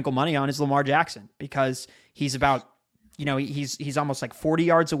sprinkle money on is Lamar Jackson because he's about, he's almost like 40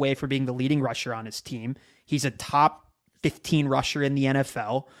 yards away from being the leading rusher on his team. He's a top 15 rusher in the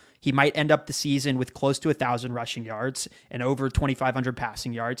NFL. He might end up the season with close to 1,000 rushing yards and over 2,500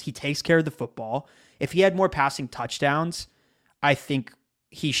 passing yards. He takes care of the football. If he had more passing touchdowns, I think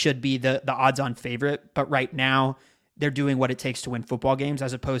he should be the odds-on favorite. But right now, they're doing what it takes to win football games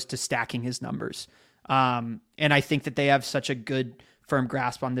as opposed to stacking his numbers. And I think that they have such a good, firm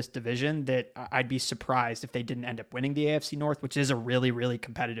grasp on this division that I'd be surprised if they didn't end up winning the AFC North, which is a really, really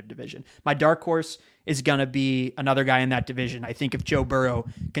competitive division. My dark horse is going to be another guy in that division. I think if Joe Burrow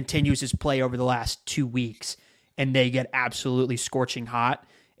continues his play over the last 2 weeks and they get absolutely scorching hot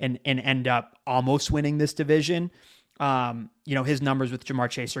and end up almost winning this division, his numbers with Jamar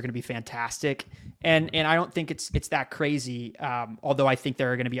Chase are going to be fantastic. And I don't think it's that crazy. Although I think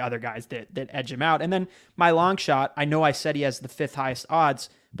there are going to be other guys that edge him out. And then my long shot, I know I said he has the 5th highest odds,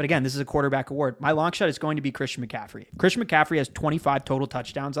 but again, this is a quarterback award. My long shot is going to be Christian McCaffrey. Christian McCaffrey has 25 total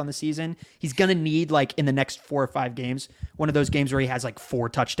touchdowns on the season. He's going to need, like, in the next 4 or 5 games, one of those games where he has like 4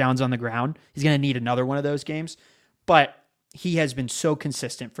 touchdowns on the ground. He's going to need another one of those games, but he has been so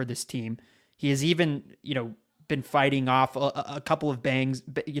consistent for this team. He has even, been fighting off a couple of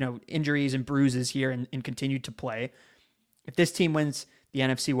injuries and bruises here and continued to play. If this team wins the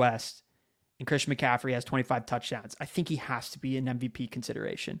NFC West and Christian McCaffrey has 25 touchdowns, I think he has to be an MVP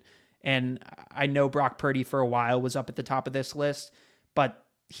consideration. And I know Brock Purdy for a while was up at the top of this list, but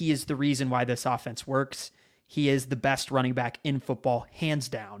he is the reason why this offense works. He is the best running back in football, hands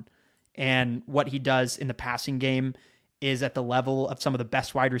down. And what he does in the passing game is at the level of some of the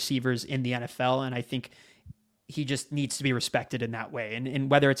best wide receivers in the NFL. And I think he just needs to be respected in that way. And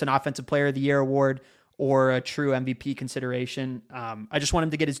whether it's an Offensive Player of the Year award or a true MVP consideration, I just want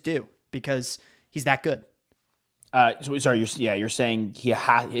him to get his due because he's that good. You're saying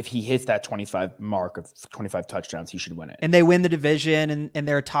if he hits that 25 mark of 25 touchdowns, he should win it. And they win the division and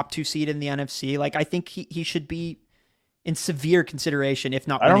they're a top 2 seed in the NFC. Like, I think he should be in severe consideration, if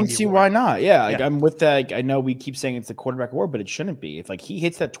not. I don't see why not. Yeah, I'm with that. I know we keep saying it's the quarterback award, but it shouldn't be. If he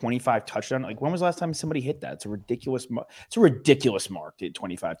hits that 25 touchdown, when was the last time somebody hit that? It's a ridiculous mark to hit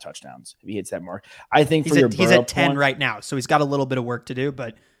 25 touchdowns. If he hits that mark, I think he's at 10 right now, so he's got a little bit of work to do,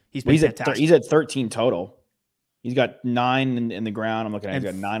 but he's fantastic. He's at 13 total. He's got 9 in the ground. I'm looking at. He's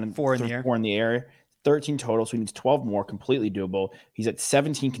got 9 and 4 in the air. 4 in the air. 13 total, so he needs 12 more. Completely doable. He's at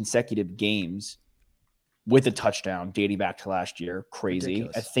 17 consecutive games with a touchdown dating back to last year. Crazy.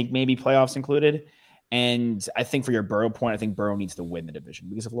 Ridiculous. I think maybe playoffs included. And I think for your Burrow point, I think Burrow needs to win the division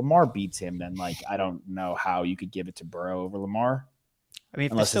because if Lamar beats him, then I don't know how you could give it to Burrow over Lamar. I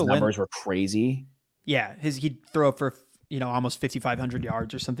mean, unless his numbers were crazy. Yeah. He'd throw for, almost 5,500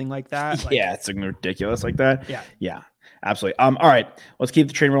 yards or something like that. Yeah. It's ridiculous like that. Yeah. Yeah, absolutely. All right, let's keep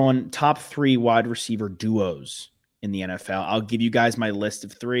the train rolling. Top 3 wide receiver duos in the NFL. I'll give you guys my list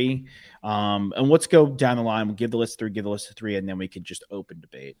of 3. And let's go down the line. We'll give the list of 3, and then we could just open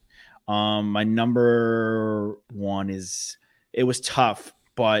debate. My number 1 it was tough,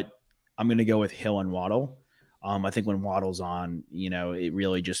 but I'm going to go with Hill and Waddle. I think when Waddle's on, it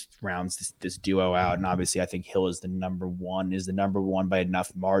really just rounds this duo out. And obviously I think Hill is the number one by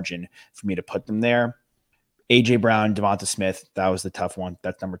enough margin for me to put them there. A.J. Brown, Devonta Smith, that was the tough one.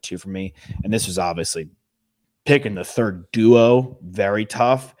 That's number 2 for me. And this was obviously picking the third duo, very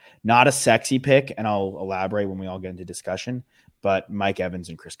tough. Not a sexy pick, and I'll elaborate when we all get into discussion, but Mike Evans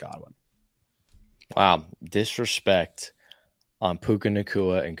and Chris Godwin. Wow, disrespect on Puka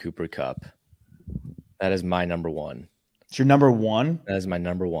Nacua and Cooper Cup. That is my number one. It's your number one? That is my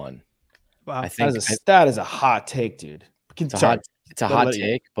number one. Wow. I think That is a hot take, dude. it's a hot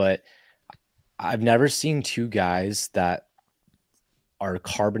take, but I've never seen two guys that are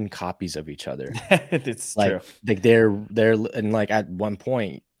carbon copies of each other. It's like, true. Like they're and like at one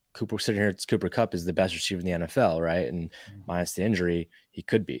point, sitting here, Cooper Cup is the best receiver in the NFL, right? And minus the injury, he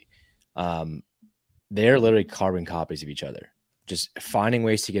could be. They're literally carbon copies of each other, just finding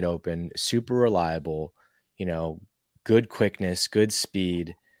ways to get open, super reliable, good quickness, good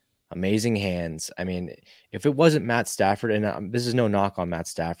speed, amazing hands. I mean, if it wasn't Matt Stafford, and this is no knock on Matt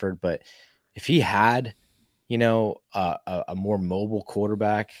Stafford, but if he had, a more mobile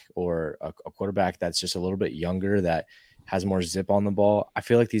quarterback or a quarterback that's just a little bit younger that has more zip on the ball, I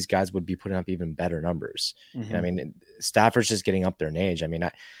feel like these guys would be putting up even better numbers. Mm-hmm. I mean, Stafford's just getting up there in age. I mean,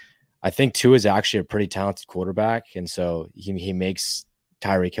 I think Tua is actually a pretty talented quarterback, and so he makes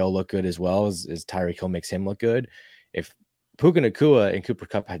Tyreek Hill look good as well as Tyreek Hill makes him look good. If Puka Nacua and Cooper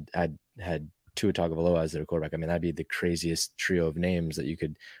Cup had Tua Tagovailoa as their quarterback, I mean, that'd be the craziest trio of names that you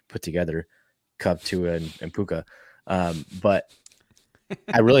could put together, Cup, Tua, and Puka. But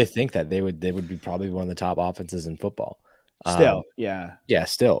I really think that they would be probably one of the top offenses in football. Still.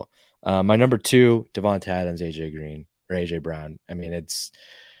 My number two, Devonta Adams, AJ Brown. I mean, it's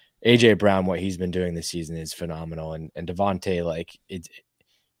AJ Brown. What he's been doing this season is phenomenal, and Devonta,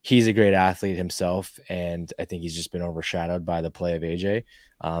 he's a great athlete himself, and I think he's just been overshadowed by the play of AJ.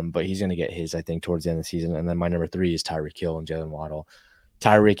 But he's going to get his, I think, towards the end of the season. And then my number three is Tyreek Hill and Jalen Waddle.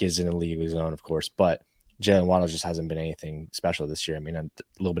 Tyreek is in a league of his own, of course, but Jalen Waddle just hasn't been anything special this year. I mean, a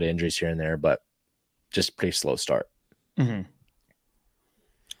little bit of injuries here and there, but just pretty slow start. Mm-hmm.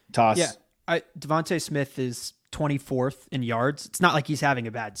 Toss. Yeah, Devontae Smith is 24th in yards. It's not like he's having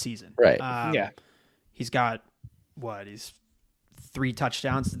a bad season. Right. He's got, he's 3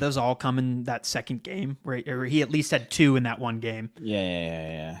 touchdowns. Those all come in that second game where he at least had 2 in that one game.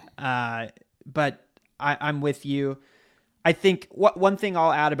 Yeah. But I'm with you. I think one thing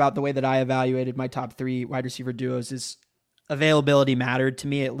I'll add about the way that I evaluated my top 3 wide receiver duos is availability mattered to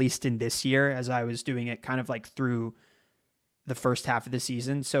me, at least in this year, as I was doing it kind of like through the first half of the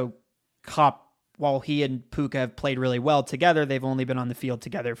season. So Cup, while he and Puka have played really well together, they've only been on the field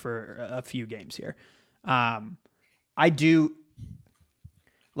together for a few games here. I'm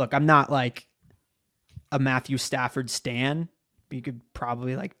not like a Matthew Stafford stan. You could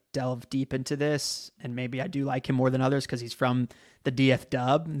probably delve deep into this, and maybe I do like him more than others because he's from the DF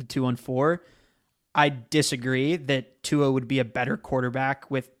Dub, the 214. I disagree that Tua would be a better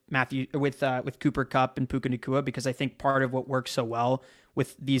quarterback with Cooper Kupp and Puka Nacua, because I think part of what works so well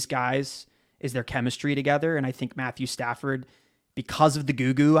with these guys is their chemistry together. And I think Matthew Stafford, because of the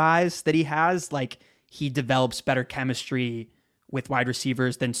goo eyes that he has, he develops better chemistry with wide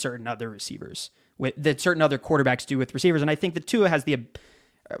receivers than certain other receivers, that certain other quarterbacks do with receivers. And I think that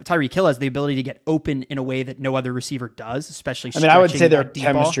Tyreek Hill has the ability to get open in a way that no other receiver does, especially. I would say their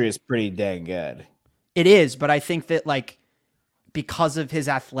chemistry is pretty dang good. It is, but I think that because of his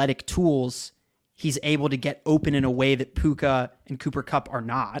athletic tools, he's able to get open in a way that Puka and Cooper Kupp are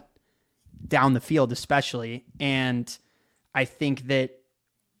not, down the field especially. And I think that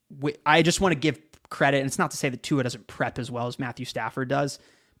I just want to give credit, and it's not to say that Tua doesn't prep as well as Matthew Stafford does,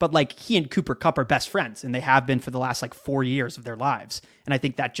 but he and Cooper Kupp are best friends, and they have been for the last 4 years of their lives. And I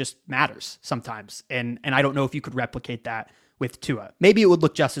think that just matters sometimes. And I don't know if you could replicate that with Tua. Maybe it would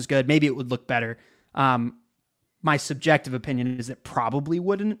look just as good. Maybe it would look better. My subjective opinion is it probably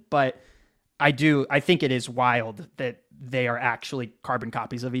wouldn't, but I think it is wild that they are actually carbon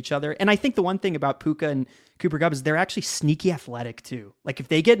copies of each other. And I think the one thing about Puka and Cooper Kupp is they're actually sneaky athletic too. If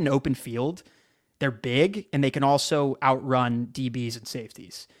they get an open field, they're big, and they can also outrun DBs and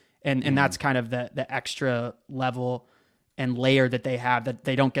safeties. And that's kind of the extra level and layer that they have that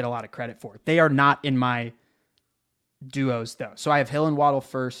they don't get a lot of credit for. They are not in my duos though. So I have Hill and Waddle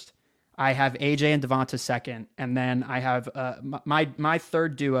first. I have AJ and Devonta second. And then I have my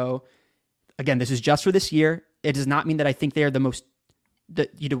third duo. Again, this is just for this year. It does not mean that I think they are the most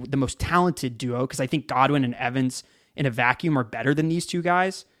talented duo, because I think Godwin and Evans in a vacuum are better than these two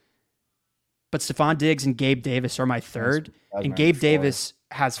guys. But Stephon Diggs and Gabe Davis are my third. And Gabe Davis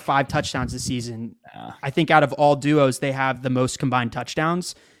has 5 touchdowns this season. Yeah. I think out of all duos, they have the most combined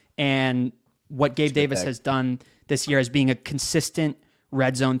touchdowns. And what Gabe Davis has done this year as being a consistent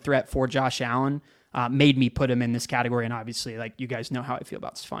red zone threat for Josh Allen made me put him in this category. And obviously, you guys know how I feel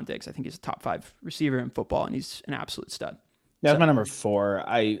about Stephon Diggs. I think he's a top 5 receiver in football, and he's an absolute stud. That's my number 4.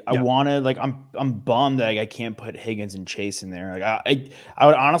 I want to I'm bummed that I can't put Higgins and Chase in there. I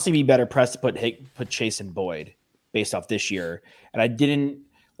would honestly be better pressed to put Chase and Boyd based off this year. And I didn't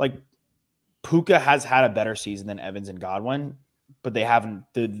like Puka has had a better season than Evans and Godwin, but they haven't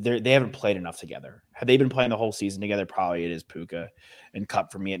played enough together. Had they been playing the whole season together, probably it is Puka and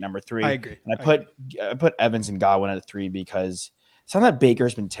Cup for me at number 3. I agree. And I put Evans and Godwin at 3 because it's not that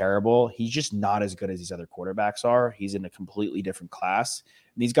Baker's been terrible. He's just not as good as these other quarterbacks are. He's in a completely different class.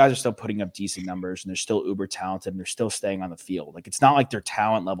 And these guys are still putting up decent numbers, and they're still uber talented, and they're still staying on the field. Like, it's not like their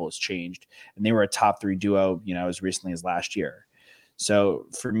talent level has changed, and they were a top 3 duo, as recently as last year. So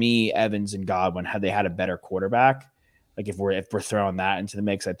for me, Evans and Godwin, had they had a better quarterback, like if we're throwing that into the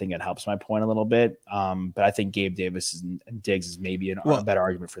mix, I think it helps my point a little bit. But I think Gabe Davis and Diggs is maybe a better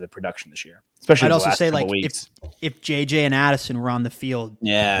argument for the production this year. Especially I'd also say weeks. if JJ and Addison were on the field,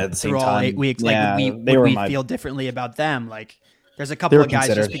 at the same through all time, 8 weeks, would we feel differently about them? Like, there's a couple of guys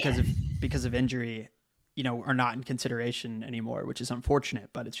just because of injury, are not in consideration anymore, which is unfortunate.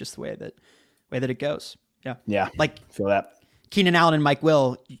 But it's just the way that it goes. Yeah. Like, feel that. Keenan Allen and Mike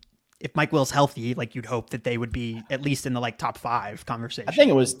Will. If Mike Will's healthy, you'd hope that they would be at least in the top 5 conversation. I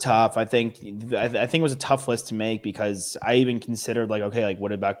think it was tough. I think it was a tough list to make because I even considered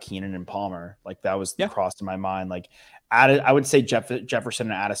what about Keenan and Palmer? That was crossed in my mind. I would say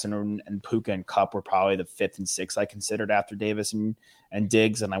Jefferson and Addison and Puka and Kupp were probably the 5th and 6th I considered after Davis and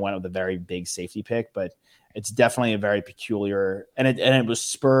Diggs, and I went with a very big safety pick. But it's definitely a very peculiar, and it was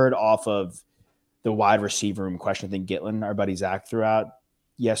spurred off of the wide receiver room question. I think Gitlin, our buddy Zach, threw out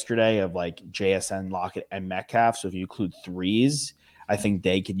yesterday of JSN, Lockett, and Metcalf. So if you include 3s, I think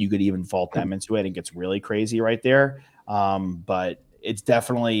you could even vault them into it. It gets really crazy right there. But it's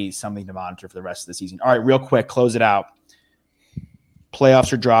definitely something to monitor for the rest of the season. All right, real quick, close it out.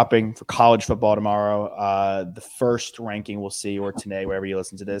 Playoffs are dropping for college football tomorrow. The first ranking we'll see, or today, wherever you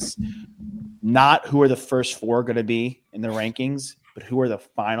listen to this, not who are the first 4 going to be in the rankings, but who are the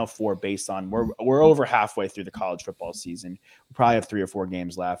final 4 based on we're over halfway through the college football season. We probably have 3 or 4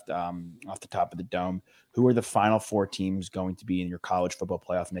 games left off the top of the dome. Who are the final 4 teams going to be in your college football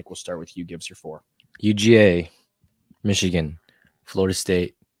playoff? Nick, we'll start with you. Give us your 4. UGA, Michigan, Florida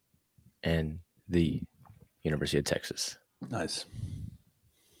State, and the University of Texas. Nice.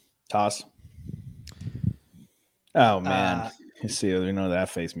 Toss. Oh, man. You see, we know what that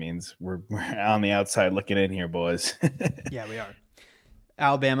face means. We're on the outside looking in here, boys. Yeah, we are.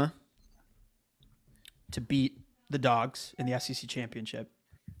 Alabama to beat the Dogs in the SEC championship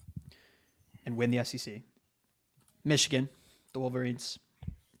and win the SEC. Michigan, the Wolverines,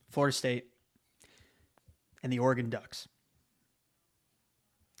 Florida State, and the Oregon Ducks.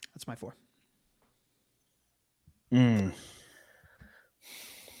 That's my 4.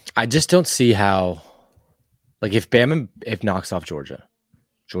 I just don't see how, if Bama knocks off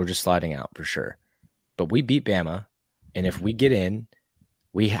Georgia's sliding out for sure. But we beat Bama, and if we get in,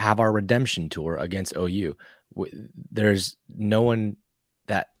 we have our redemption tour against OU. There's no one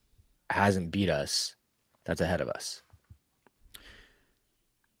that hasn't beat us that's ahead of us.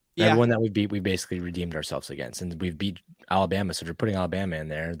 Yeah. Everyone that we beat, we basically redeemed ourselves against, and we've beat Alabama. So if you're putting Alabama in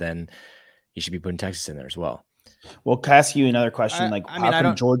there, then you should be putting Texas in there as well. Well, can I ask you another question?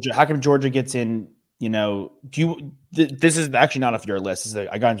 How come Georgia gets in? This is actually not off your list.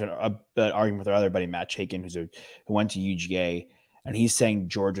 I got into an argument with our other buddy Matt Chaikin, who went to UGA, and he's saying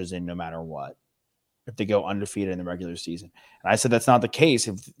Georgia's in no matter what if they go undefeated in the regular season. And I said that's not the case.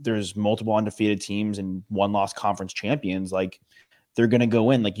 If there's multiple undefeated teams and 1-loss conference champions, they're going to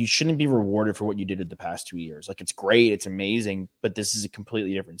go in. You shouldn't be rewarded for what you did in the past 2 years. It's great, it's amazing, but this is a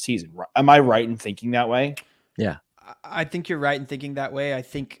completely different season. Am I right in thinking that way? Yeah. I think you're right in thinking that way. I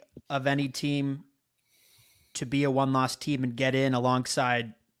think of any team to be a 1-loss team and get in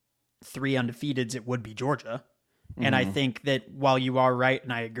alongside 3 undefeateds, it would be Georgia. Mm-hmm. And I think that while you are right,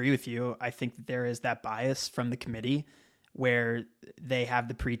 and I agree with you, I think that there is that bias from the committee where they have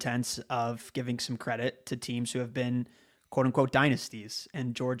the pretense of giving some credit to teams who have been quote unquote dynasties.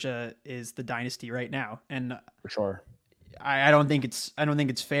 And Georgia is the dynasty right now. And for sure. I don't think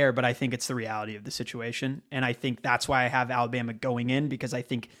it's fair, but I think it's the reality of the situation. And I think that's why I have Alabama going in, because I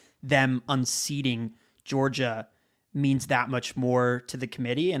think them unseating Georgia means that much more to the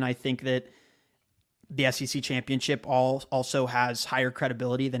committee. And I think that the SEC championship also has higher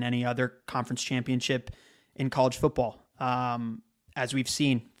credibility than any other conference championship in college football, as we've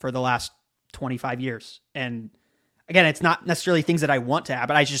seen for the last 25 years. And again, it's not necessarily things that I want to have,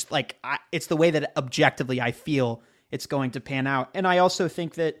 but I just it's the way that objectively I feel it's going to pan out. And I also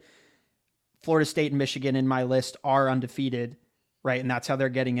think that Florida State and Michigan in my list are undefeated. right? And that's how they're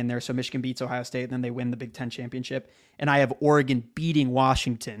getting in there. So Michigan beats Ohio State, and then they win the Big Ten championship. And I have Oregon beating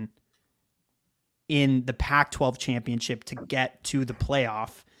Washington in the Pac-12 championship to get to the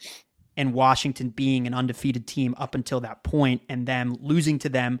playoff, and Washington being an undefeated team up until that point, and them losing to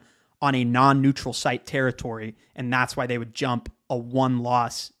them on a non-neutral site territory. And that's why they would jump a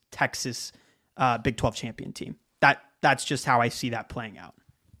one-loss Texas Big 12 champion team. That's just how I see that playing out.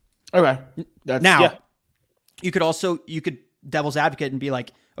 Okay. You could devil's advocate and be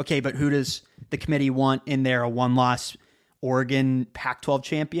like, okay, but who does the committee want in there? A one-loss Oregon Pac-12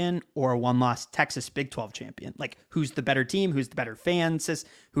 champion or a one-loss Texas Big 12 champion? Like, who's the better team? Who's the better fans?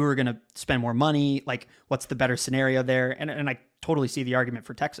 Who are going to spend more money? Like, what's the better scenario there? And I totally see the argument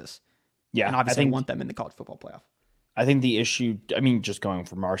for Texas. Yeah. And obviously I want them in the college football playoff. I think the issue, just going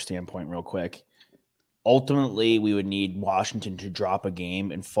from our standpoint real quick, ultimately we would need Washington to drop a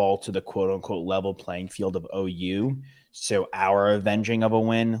game and fall to the quote unquote level playing field of OU. So our avenging of a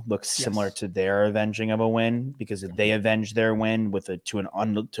win looks similar to their avenging of a win, because if they avenge their win to an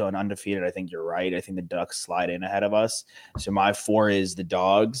undefeated, I think you're right. I think the Ducks slide in ahead of us. So my 4 is the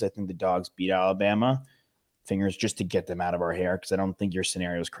Dogs. I think the Dogs beat Alabama. Fingers just to get them out of our hair, because I don't think your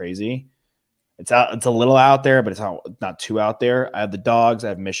scenario is crazy. It's a little out there, but it's not too out there. I have the Dogs. I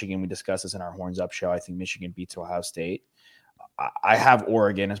have Michigan. We discussed this in our Horns Up show. I think Michigan beats Ohio State. I have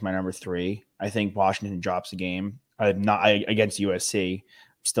Oregon as my number 3. I think Washington drops a game. Against USC. I'm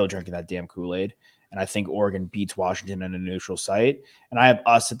still drinking that damn Kool-Aid. And I think Oregon beats Washington in a neutral site. And I have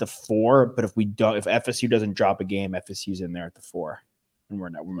us at the 4. But if FSU doesn't drop a game, FSU's in there at the 4. And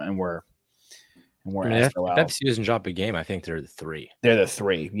we're if FSU doesn't drop a game, I think they're the 3. They're the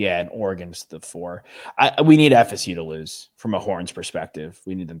 3. Yeah, and Oregon's the 4. We need FSU to lose from a Horns perspective.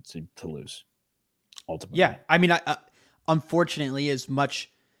 We need them to lose. Ultimately. Yeah. Unfortunately, as much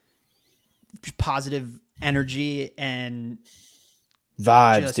positive energy and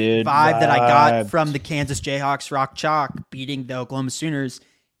vibes, that I got from the Kansas Jayhawks Rock Chalk beating the Oklahoma Sooners,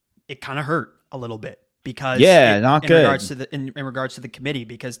 it kind of hurt a little bit, because in regards to the committee,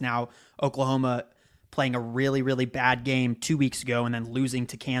 because now Oklahoma playing a really, really bad game 2 weeks ago and then losing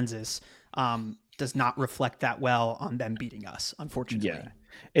to Kansas does not reflect that well on them beating us, unfortunately. Yeah.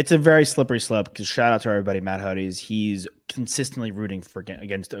 It's a very slippery slope, because shout out to our buddy Matt Huddies. He's consistently rooting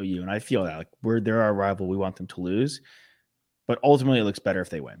against OU, and I feel that they're our rival. We want them to lose, but ultimately it looks better if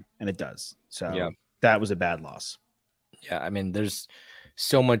they win, and it does. So that was a bad loss. Yeah, there's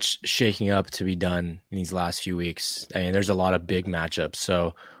so much shaking up to be done in these last few weeks. There's a lot of big matchups,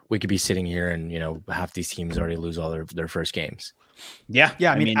 so we could be sitting here and half these teams already lose all their first games. Yeah.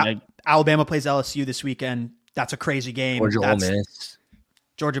 Alabama plays LSU this weekend. That's a crazy game. Ole Miss.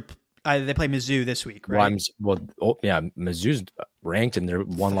 Georgia, they play Mizzou this week, right? Mizzou's ranked and they're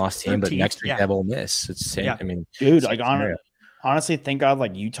one-loss team, but next week they have Ole Miss. It's the same. Yeah. Honestly, thank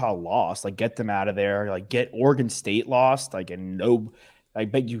God, Utah lost. Get them out of there. Get Oregon State lost. I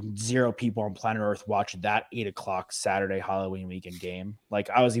bet you 0 people on planet Earth watched that 8:00 Saturday Halloween weekend game.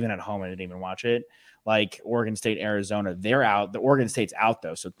 I was even at home and I didn't even watch it. Oregon State, Arizona, they're out. The Oregon State's out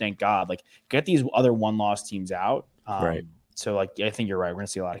though, so thank God. Get these other one-loss teams out. Right. So I think you're right. We're gonna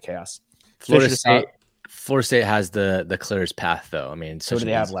see a lot of chaos. Florida State has the clearest path though. So do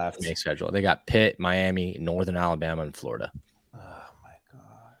they have left? Schedule. They got Pitt, Miami, Northern Alabama, and Florida. Oh my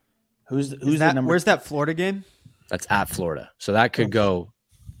God. Who's that number? Where's that Florida game? That's at Florida. So that could go.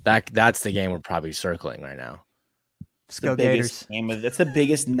 That's the game we're probably circling right now. Let's go Gators. That's the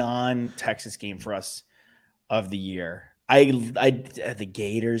biggest non-Texas game for us of the year. The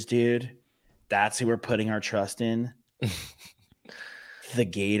Gators, dude. That's who we're putting our trust in. The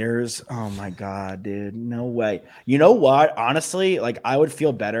Gators. Oh my God, dude. No way. You know what? Honestly, I would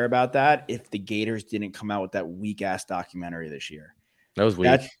feel better about that if the Gators didn't come out with that weak ass documentary this year. That was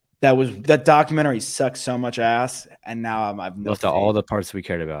weak. That documentary sucked so much ass, and now I've left out all the parts we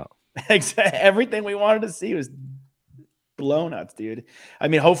cared about. Everything we wanted to see was blown up, dude.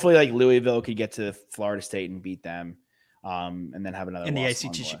 Hopefully, Louisville could get to Florida State and beat them, and then have another in the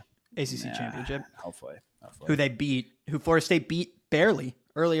ACC championship. Hopefully. Who Florida State beat barely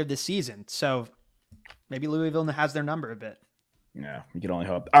earlier this season. So maybe Louisville has their number a bit. Yeah, we can only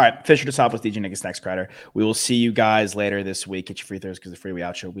hope. All right, Fisher to Sophos, DJ Nick, Snacks Crider. We will see you guys later this week. Get your free throws because the Freeway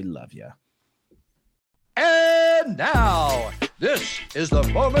Out Show. We love you. And now, this is the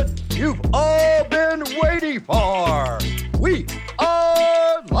moment you've all been waiting for. We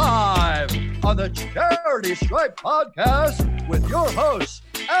are live on the Charity Stripe podcast with your hosts,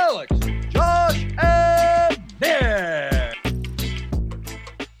 Alex, Josh, and Nick.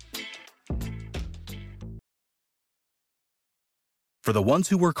 For the ones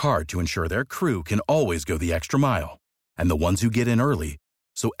who work hard to ensure their crew can always go the extra mile, and the ones who get in early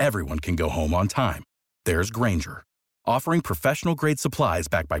so everyone can go home on time. There's Grainger, offering professional-grade supplies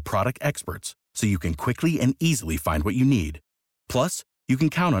backed by product experts so you can quickly and easily find what you need. Plus, you can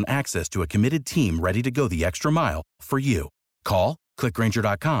count on access to a committed team ready to go the extra mile for you. Call, click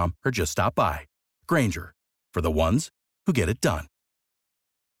Grainger.com, or just stop by. Grainger, for the ones who get it done.